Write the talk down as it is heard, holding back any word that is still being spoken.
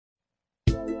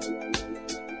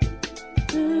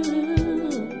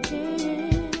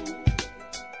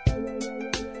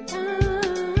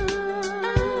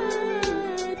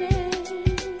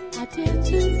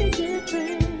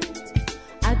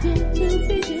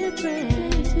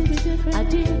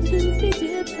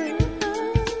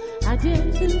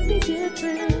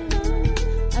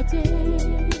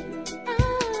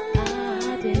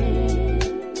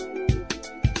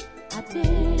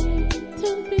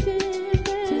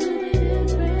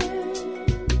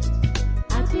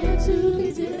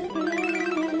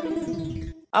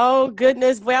Oh,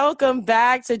 goodness. Welcome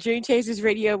back to Dream Chasers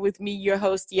Radio with me, your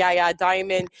host, Yaya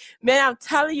Diamond. Man, I'm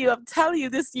telling you,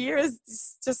 this year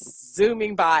is just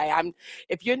zooming by.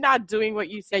 If you're not doing what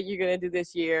you said you're going to do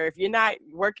this year, if you're not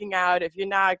working out, if you're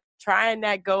not trying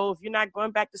that goal, if you're not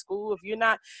going back to school, if you're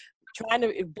not trying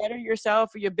to better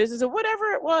yourself or your business or whatever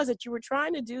it was that you were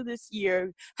trying to do this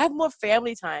year, have more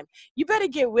family time. You better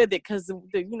get with it because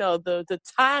the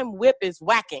time whip is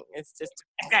whacking. It's just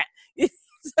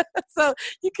so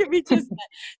you can reach us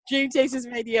at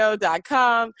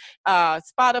dreamchasersradio.com,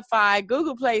 Spotify,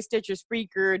 Google Play, Stitcher,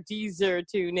 Spreaker, Deezer,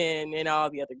 TuneIn, and all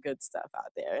the other good stuff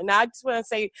out there. And I just want to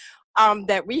say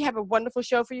that we have a wonderful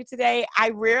show for you today. I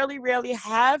rarely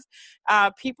have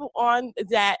people on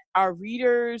that are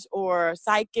readers or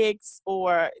psychics,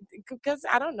 or because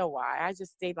I don't know why.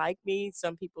 They like me.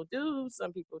 Some people do.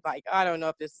 Some people like, I don't know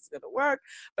if this is going to work,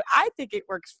 but I think it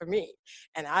works for me.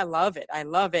 And I love it. And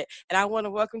I want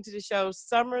to welcome to the show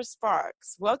Summer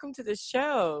Sparks. Welcome to the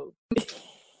show.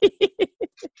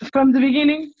 From the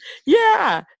beginning?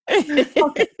 Yeah.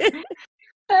 Okay.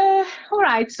 All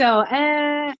right. So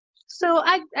I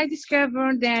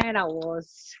discovered that I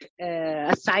was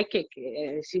a psychic,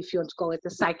 if you want to call it a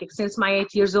psychic, since my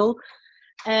 8 years old,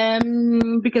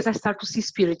 because I started to see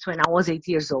spirits when I was 8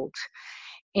 years old.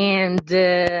 And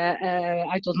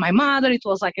I told my mother it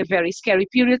was like a very scary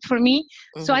period for me.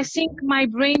 Mm-hmm. So I think my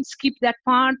brain skipped that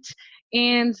part.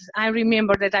 And I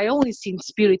remember that I only seen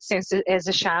spirits as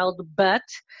a child, but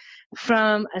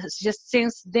from just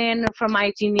since then, from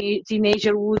my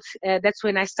teenagerhood, that's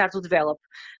when I start to develop.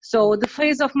 So the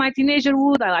phase of my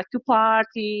teenagerhood, I like to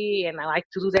party and I like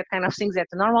to do that kind of things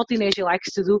that a normal teenager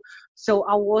likes to do. So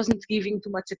I wasn't giving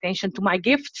too much attention to my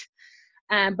gift,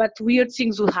 but weird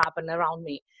things would happen around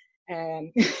me.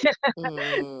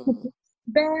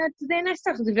 But then I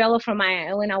started to develop when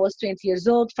I was 20 years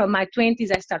old. From my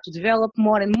 20s, I started to develop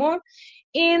more and more.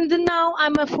 And now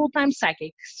I'm a full-time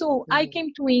psychic. So I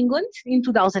came to England in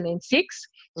 2006.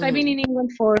 So I've been in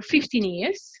England for 15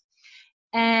 years.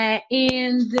 And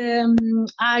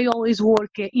I always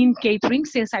work in catering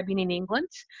since I've been in England.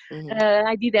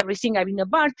 I did everything. I've been a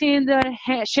bartender,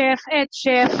 head chef,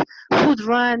 food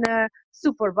runner,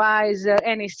 supervisor,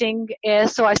 anything.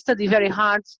 So I study very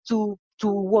hard to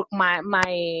work my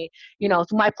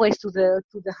place to the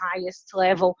highest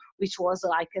level, which was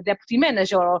like a deputy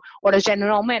manager or a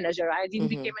general manager. I didn't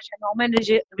become a general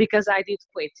manager because I did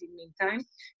quit in the meantime,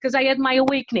 because I had my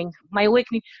awakening.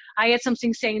 I had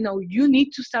something saying, no, you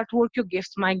need to start work your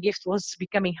gift. My gift was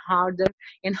becoming harder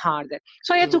and harder.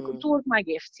 So I had to work my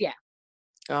gift, yeah.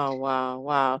 Oh,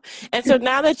 wow. And so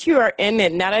now that you are in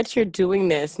it, now that you're doing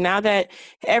this, now that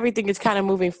everything is kind of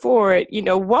moving forward,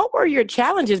 what were your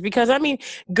challenges? Because,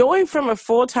 going from a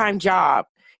full-time job,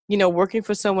 working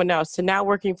for someone else to now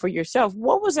working for yourself,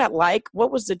 what was that like?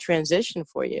 What was the transition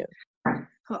for you?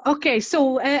 Okay,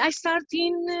 so I started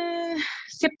in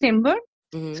September.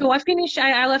 So I finished,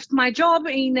 I left my job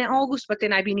in August, but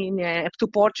then I've been to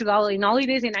Portugal in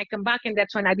holidays, and I come back, and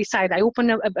that's when I decided I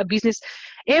opened a business.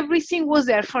 Everything was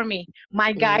there for me.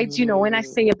 My guides, when I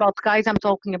say about guides, I'm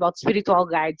talking about spiritual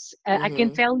guides. I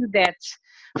can tell you that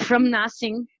from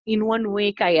nothing, in 1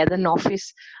 week, I had an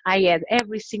office. I had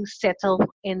everything settled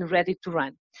and ready to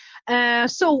run.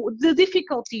 So the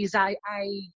difficulties I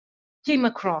came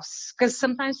across, because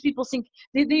sometimes people think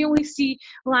they only see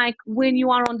like when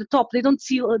you are on the top, they don't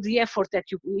see the effort that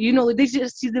they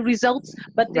just see the results,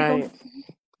 but they don't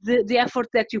see the effort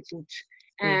that you put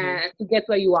to get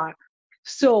where you are.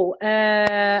 So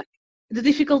the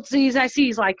difficulties I see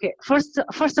is like first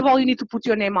of all, you need to put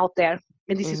your name out there,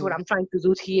 and this is what I'm trying to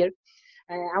do here.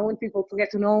 I want people to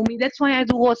get to know me. That's why I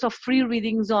do lots of free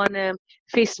readings on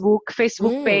Facebook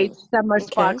page, Summer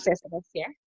Sparks SMS,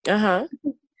 yeah.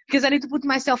 Because I need to put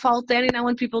myself out there, and I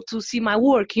want people to see my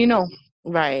work,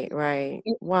 Right.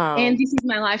 Wow. And this is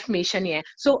my life mission, yeah.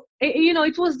 So,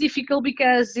 it was difficult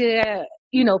because,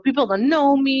 people don't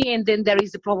know me, and then there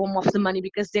is the problem of the money,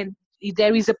 because then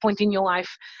there is a point in your life.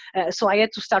 So I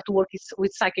had to start to work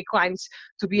with psychic clients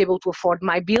to be able to afford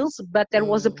my bills. But there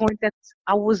was a point that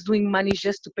I was doing money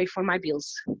just to pay for my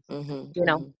bills. You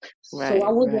know, so I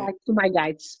would like to my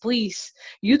guides, please.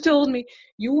 You told me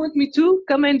you want me to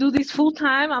come and do this full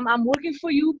time. I'm working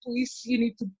for you. Please, you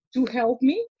need to help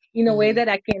me in a way that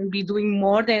I can be doing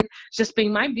more than just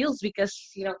paying my bills, because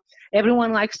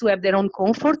everyone likes to have their own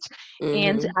comfort.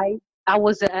 And I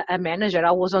was a manager.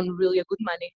 I was on really a good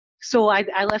money. So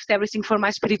I left everything for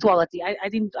my spirituality.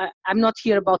 I'm not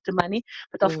here about the money,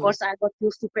 but of course I got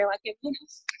bills to pay like everyone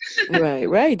else.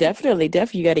 Right. Definitely.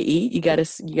 You got to eat. You got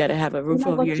to have a roof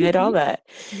over your head. All that.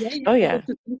 Oh yeah.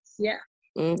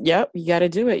 Yep. You got to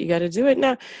do it. You got to do it.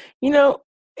 Now,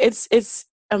 it's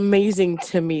amazing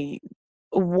to me.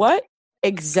 What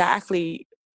exactly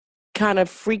kind of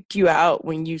freaked you out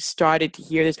when you started to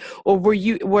hear this, or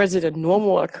was it a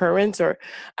normal occurrence? Or,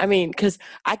 I mean, because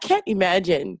I can't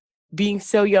imagine being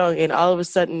so young and all of a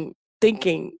sudden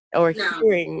thinking or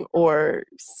hearing or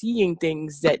seeing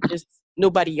things that just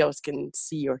nobody else can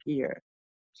see or hear.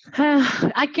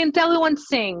 I can tell you one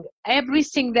thing.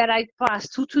 Everything that I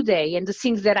passed through today and the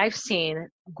things that I've seen,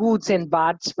 goods and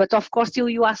bads, but of course till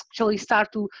you actually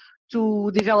start to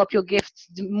develop your gifts,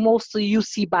 mostly you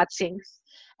see bad things.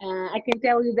 I can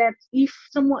tell you that if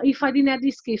I didn't have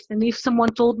this gift and if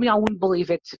someone told me, I wouldn't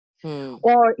believe it.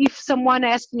 Or if someone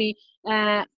asked me,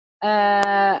 do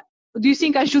you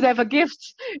think I should have a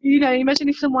gift? Imagine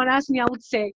if someone asked me, I would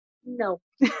say, no.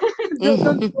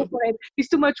 Don't go for it. It's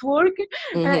too much work.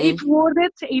 It's worth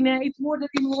it in a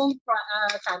long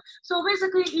time. So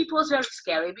basically, it was very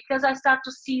scary because I start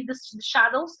to see the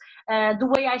shadows. The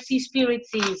way I see spirits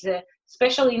is,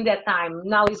 especially in that time,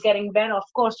 now it's getting better. Of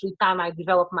course, with time I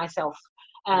developed myself.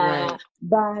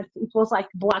 But it was like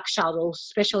black shadows,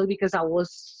 especially because I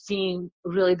was seeing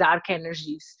really dark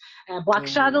energies, black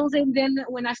shadows. And then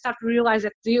when I started to realize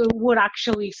that there were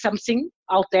actually something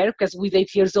out there, because with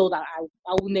 8 years old I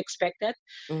wouldn't expect that.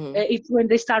 It's when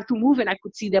they start to move and I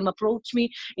could see them approach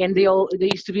me, and they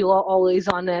used to be always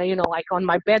on like on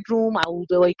my bedroom. I would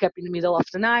wake up in the middle of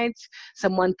the night,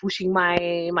 someone pushing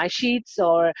my sheets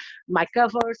or my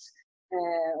covers.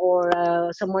 Or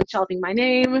someone shouting my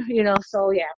name,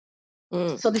 so yeah.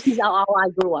 So this is how I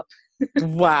grew up.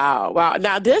 Wow.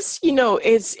 Now this,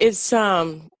 it's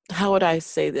how would I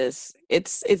say this?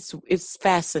 It's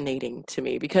fascinating to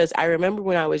me because I remember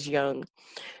when I was young,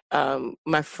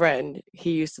 my friend,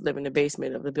 he used to live in the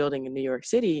basement of the building in New York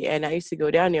City, and I used to go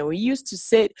down there. We used to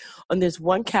sit on this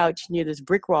one couch near this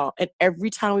brick wall, and every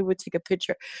time we would take a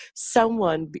picture,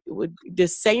 the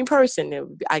same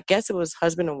person, I guess it was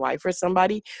husband and wife or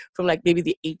somebody from like maybe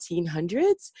the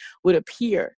 1800s, would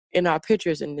appear in our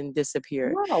pictures and then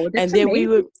disappear. Wow, that's and then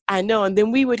amazing. and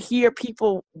then we would hear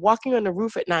people walking on the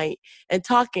roof at night and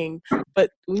talking, but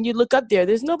when you look up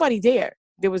there's nobody there.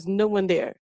 There was no one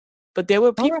there. But there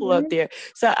were people up there.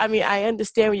 So, I mean, I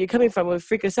understand where you're coming from. It would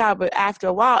freak us out. But after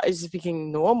a while, it just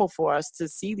became normal for us to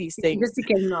see these things. It just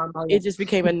became normal. It just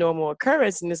became a normal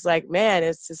occurrence. And it's like, man,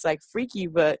 it's just like freaky.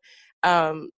 But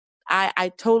I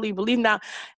totally believe. Now,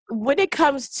 when it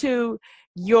comes to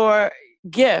your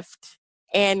gift,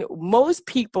 and most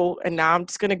people, and now I'm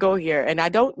just going to go here, and I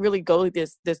don't really go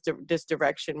this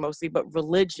direction mostly, but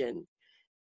religion.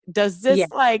 Does this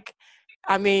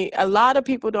I mean, a lot of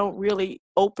people don't really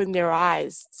open their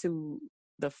eyes to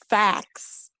the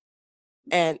facts.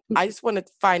 And I just want to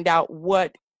find out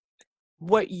what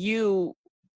you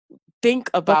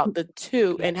think about the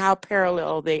two and how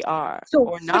parallel they are. So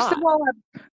or not.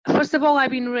 First of all, I've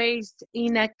been raised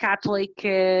in a Catholic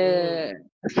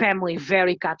family,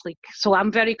 very Catholic. So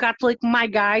I'm very Catholic. My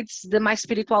guides, my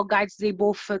spiritual guides, they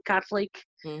both Catholic.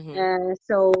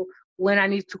 So when I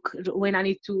need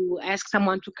to ask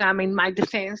someone to come in my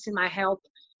defense, in my help,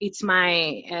 it's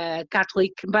my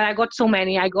Catholic. But I got so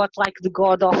many. I got like the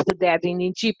God of the Dead in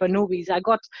Egypt, Anubis. I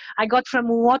got from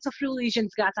lots of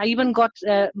religions. I even got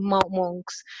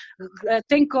monks.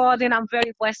 Thank God, and I'm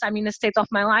very blessed. I'm in a state of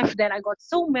my life that I got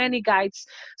so many guides,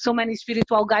 so many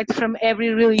spiritual guides from every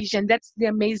religion. That's the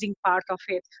amazing part of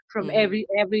it. From every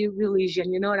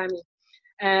religion, you know what I mean?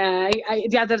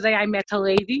 The other day I met a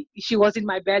lady. She was in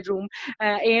my bedroom,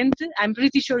 and I'm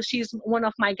pretty sure she's one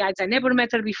of my guides. I never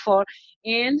met her before,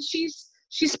 and she's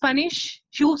Spanish.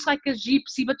 She looks like a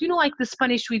gypsy, but like the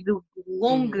Spanish with the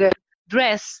long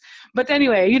dress. But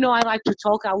anyway, I like to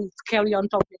talk. I will carry on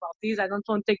talking about this. I don't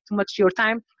want to take too much of your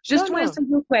time. Just to answer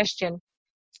your question.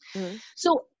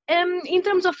 So In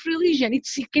terms of religion, it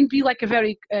can be like a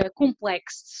very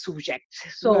complex subject.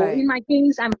 So in my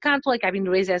case, I'm Catholic. I've been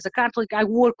raised as a Catholic. I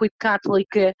work with Catholic.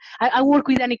 I work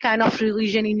with any kind of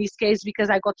religion in this case because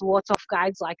I got lots of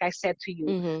guides, like I said to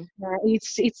you.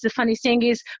 It's the funny thing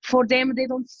is, for them, they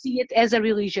don't see it as a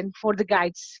religion. For the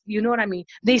guides, you know what I mean?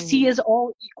 They see us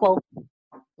all equal.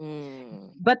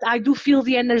 But I do feel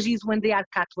the energies when they are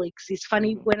Catholics. It's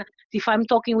funny if I'm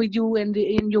talking with you and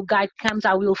your guide comes,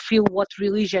 I will feel what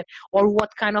religion or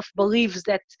what kind of beliefs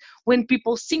that when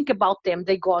people think about them,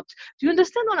 they got. Do you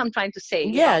understand what I'm trying to say?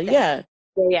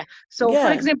 Yeah. So,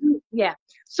 for example,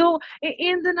 So,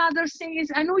 and another thing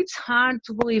is, I know it's hard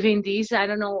to believe in this. I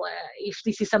don't know if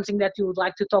this is something that you would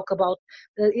like to talk about.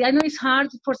 I know it's hard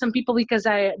for some people because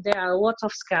there are lots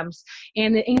of scams.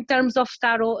 And in terms of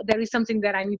tarot, there is something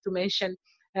that I need to mention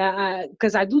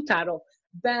because I do tarot.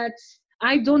 But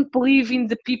I don't believe in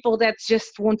the people that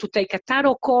just want to take a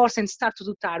tarot course and start to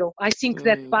do tarot. I think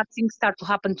that bad things start to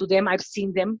happen to them. I've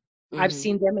seen them. I've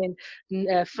seen them and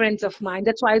friends of mine.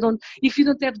 That's why if you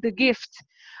don't have the gift,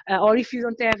 or if you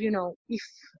don't have,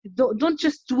 don't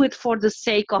just do it for the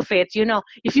sake of it.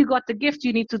 If you got the gift,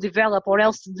 you need to develop, or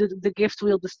else the gift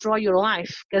will destroy your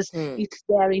life because it's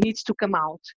there. It needs to come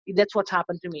out. That's what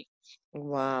happened to me.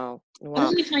 Wow. I don't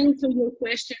know if I answer your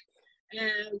question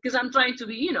because I'm trying to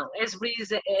be, as we.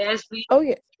 Oh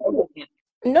yeah.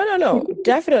 No.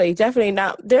 Definitely.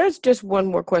 Now, there's just one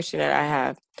more question that I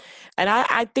have. And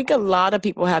I think a lot of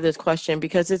people have this question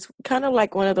because it's kind of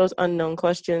like one of those unknown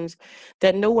questions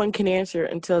that no one can answer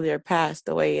until they're passed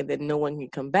away and then no one can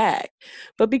come back.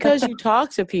 But because you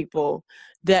talk to people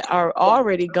that are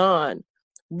already gone,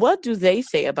 what do they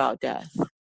say about death?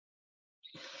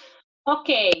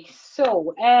 Okay,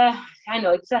 so I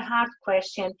know it's a hard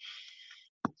question.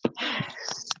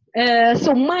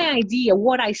 So my idea,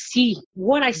 what I see,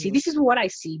 this is what I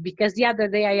see, because the other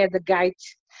day I had a guide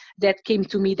that came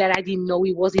to me that I didn't know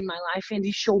he was in my life, and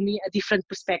he showed me a different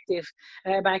perspective,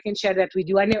 but I can share that with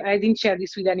you. I didn't share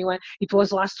this with anyone. It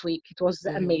was last week. It was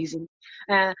amazing.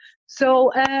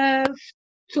 So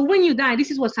when you die, this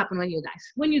is what's happened when you die.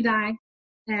 When you die,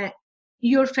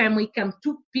 your family come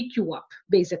to pick you up,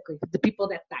 basically, the people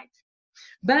that died.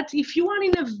 But if you are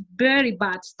in a very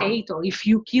bad state, or if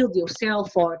you killed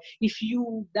yourself, or if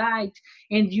you died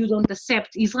and you don't accept,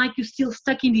 it's like you're still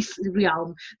stuck in this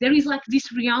realm. There is like this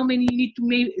realm, and you need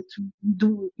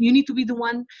to be the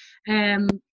one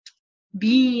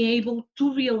being able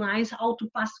to realize how to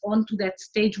pass on to that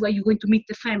stage where you're going to meet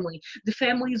the family. The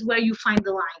family is where you find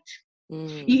the light.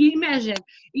 Imagine,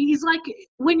 it's like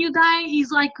when you die,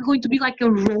 it's like going to be like a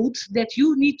road that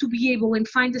you need to be able and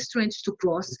find the strength to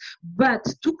cross. But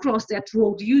to cross that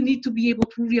road, you need to be able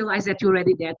to realize that you're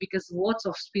already dead, because lots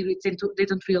of spirits they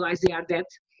don't realize they are dead.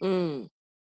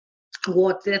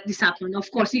 This happened,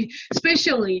 of course,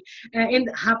 especially and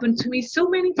happened to me so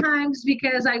many times,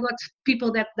 because I got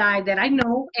people that die that I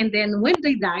know, and then when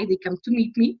they die, they come to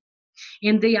meet me,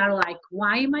 and they are like,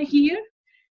 "Why am I here?"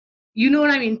 You know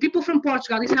what I mean? People from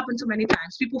Portugal, this happened so many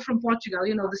times. People from Portugal,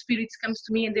 the spirits comes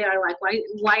to me and they are like,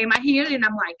 why am I here? And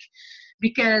I'm like,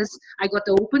 because I got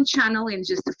the open channel, and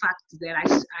just the fact that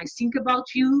I think about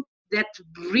you, that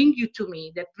bring you to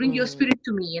me, that bring your spirit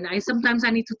to me. And sometimes I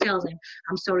need to tell them,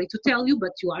 I'm sorry to tell you,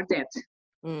 but you are dead.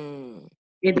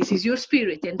 And this is your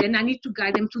spirit. And then I need to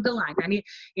guide them to the light.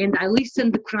 And I listen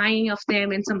to the crying of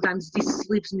them. And sometimes this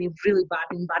leaves me really bad,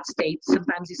 in bad states.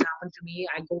 Sometimes this happened to me.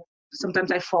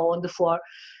 Sometimes I fall on the floor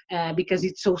because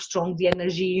it's so strong, the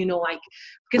energy,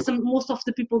 because most of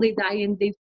the people, they die, and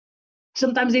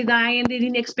sometimes they die and they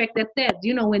didn't expect that death,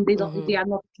 when they are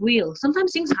not real.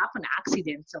 Sometimes things happen,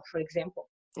 accidents, for example.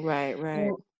 Right.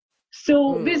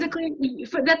 So basically,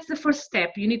 that's the first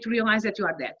step. You need to realize that you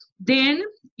are dead. Then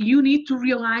you need to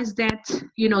realize that,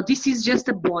 this is just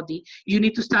a body. You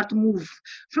need to start to move.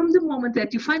 From the moment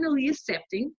that you finally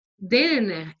accepting,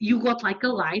 then you got like a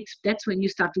light. That's when you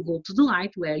start to go to the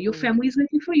light where your family is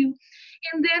waiting for you.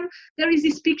 And then there is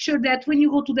this picture that when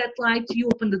you go to that light, you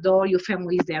open the door, your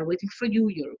family is there waiting for you,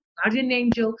 your guardian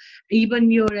angel,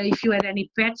 even if you had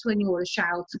any pets when you were a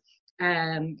child.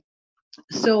 And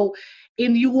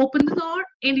you open the door,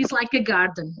 and it's like a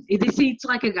garden. It's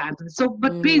like a garden. So,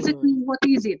 but basically, what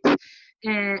is it?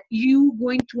 You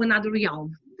going to another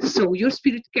realm. So your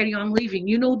spirit carry on living.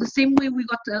 The same way we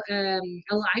got a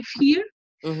life here.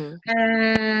 In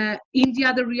the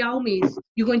other realm is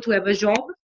you're going to have a job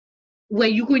where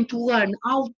you're going to learn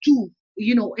how to,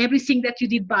 everything that you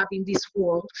did bad in this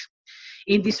world,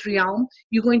 in this realm,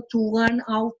 you're going to learn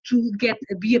how to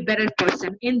be a better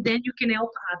person, and then you can help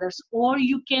others, or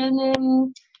you can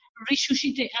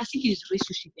resuscitate. I think it's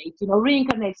resuscitate.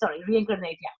 Reincarnate.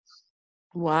 Yeah.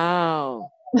 Wow.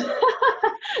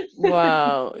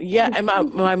 Wow. Yeah. And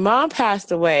my mom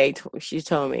passed away, she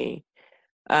told me.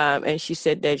 And she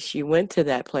said that she went to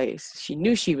that place. She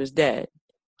knew she was dead.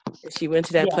 She went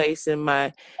to that place, and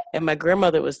my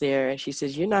grandmother was there, and she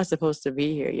says, "You're not supposed to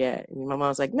be here yet." And my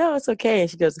mom's like, "No, it's okay." And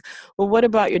she goes, "Well, what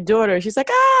about your daughter?" And she's like,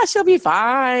 "She'll be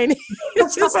fine."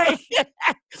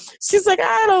 she's like,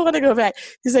 "I don't want to go back."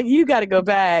 She's like, "You got to go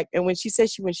back." And when she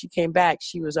came back,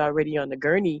 she was already on the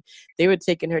gurney. They were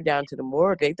taking her down to the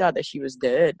morgue. They thought that she was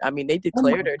dead. I mean, they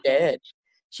declared her dead.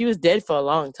 She was dead for a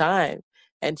long time,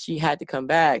 and she had to come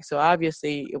back. So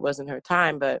obviously, it wasn't her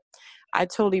time, but I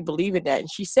totally believe in that.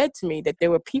 And she said to me that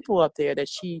there were people up there that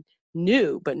she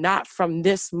knew, but not from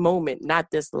this moment, not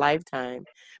this lifetime,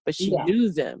 but she knew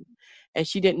them, and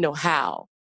she didn't know how,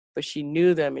 but she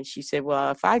knew them. And she said, "Well,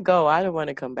 if I go, I don't want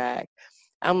to come back."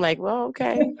 I'm like, "Well,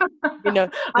 okay." You know,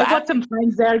 I got some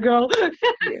friends there, girl.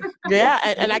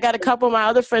 Yeah. And I got a couple of my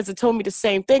other friends that told me the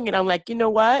same thing. And I'm like, you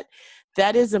know what?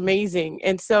 That is amazing.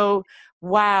 And so,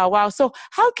 wow. So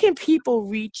how can people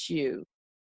reach you?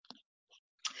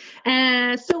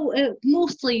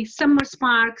 Mostly Summer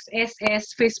Sparks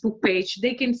SS Facebook page.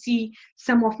 They can see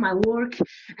some of my work.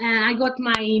 I got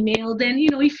my email. Then,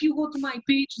 if you go to my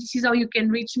page, this is how you can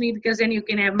reach me, because then you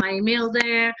can have my email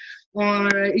there, or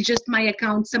it's just my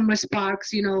account, Summer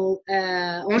Sparks,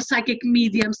 or Psychic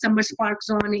Medium, Summer Sparks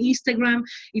on Instagram.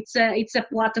 It's a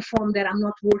platform that I'm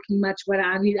not working much, but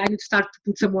I need to start to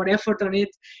put some more effort on it.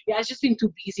 Yeah, I've just been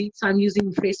too busy, so I'm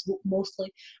using Facebook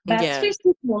mostly. But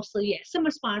Facebook mostly, Summer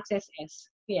Sparks SS.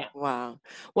 Yeah. Wow.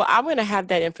 Well, I'm going to have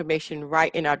that information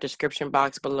right in our description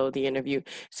box below the interview.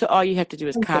 So all you have to do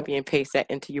is copy and paste that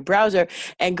into your browser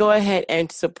and go ahead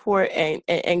and support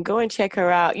and go and check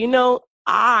her out.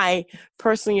 I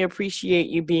personally appreciate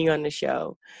you being on the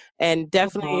show, and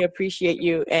definitely appreciate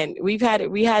you. And we had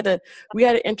an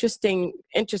interesting,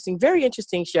 very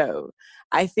interesting show.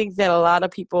 I think that a lot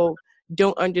of people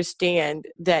don't understand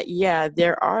that,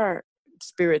 there are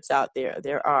spirits out there.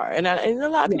 There are, and a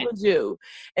lot of people do.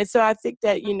 And so I think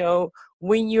that,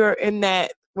 when you're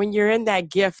in that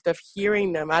gift of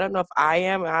hearing them, I don't know if I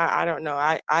am, I don't know.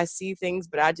 I see things,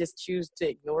 but I just choose to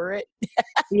ignore it.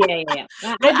 Yeah.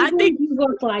 I think you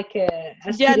got like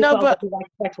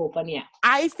open.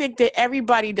 I think that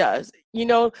everybody does. You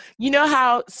know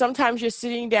how sometimes you're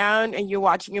sitting down and you're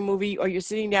watching a movie, or you're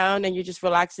sitting down and you're just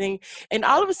relaxing, and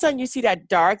all of a sudden you see that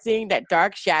dark thing, that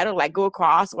dark shadow go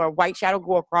across, or a white shadow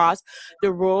go across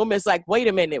the room. It's like, wait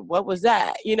a minute, what was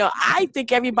that? I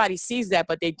think everybody sees that,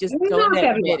 but they just don't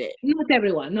admit it. Not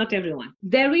everyone.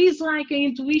 There is like an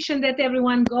intuition that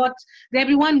everyone got.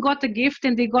 Everyone got a gift,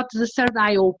 and they got the third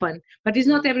eye open. But it's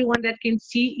not everyone that can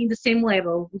see in the same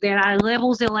level. There are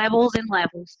levels and levels and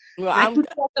levels. Well, I'm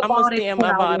gonna stay on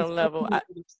my bottom level.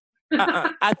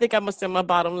 I think I must stay on my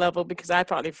bottom level, because I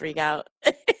probably freak out.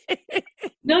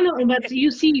 No, but you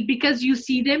see, because you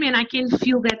see them, and I can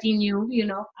feel that in you.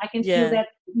 I can feel that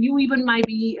you even might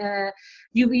be.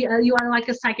 You are like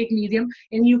a psychic medium,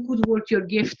 and you could work your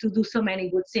gift to do so many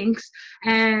good things.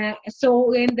 And it's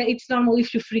normal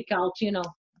if you freak out,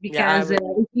 because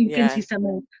you can see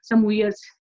some weird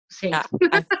things.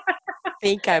 I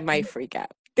think I might freak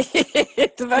out. But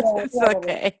it's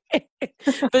okay.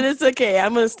 But it's okay.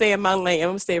 I'm gonna stay in my lane. I'm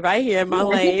gonna stay right here in my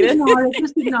lane.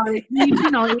 Just ignore it.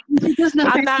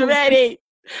 I'm not ready.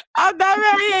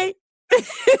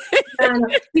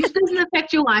 It doesn't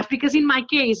affect your life, because in my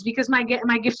case, because my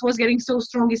gift was getting so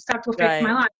strong, it started to affect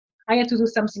my life. I had to do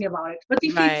something about it. But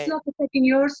if it's not affecting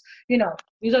yours, you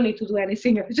don't need to do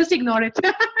anything. Just ignore it.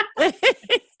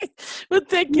 Well,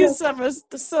 thank you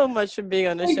so much for being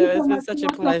on the show. It's been such a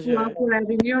pleasure.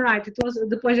 You're right. It was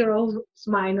the pleasure was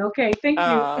mine. Okay, thank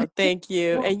you. Thank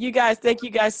you. And thank you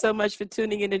guys so much for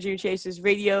tuning in to Dream Chasers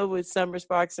Radio with Summer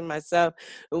Sparks and myself.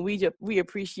 And we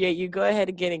appreciate you. Go ahead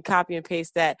again and copy and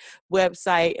paste that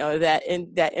website or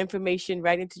that information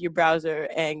right into your browser,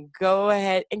 and go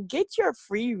ahead and get your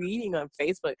free reading on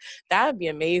Facebook. That would be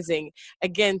amazing.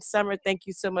 Again, Summer, thank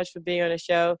you so much for being on the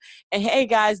show. And hey,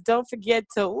 guys, don't forget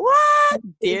to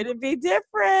dare to be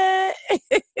different.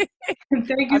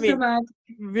 Thank you so much.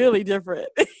 Really different.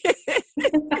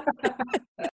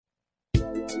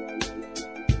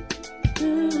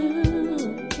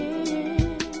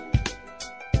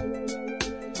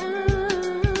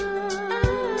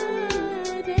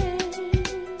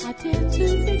 I dare to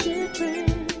be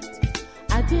different.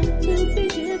 I dare to be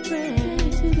different.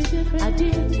 I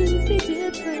dare to be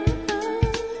different.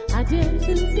 I dare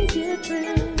to be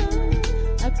different.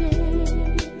 I dare.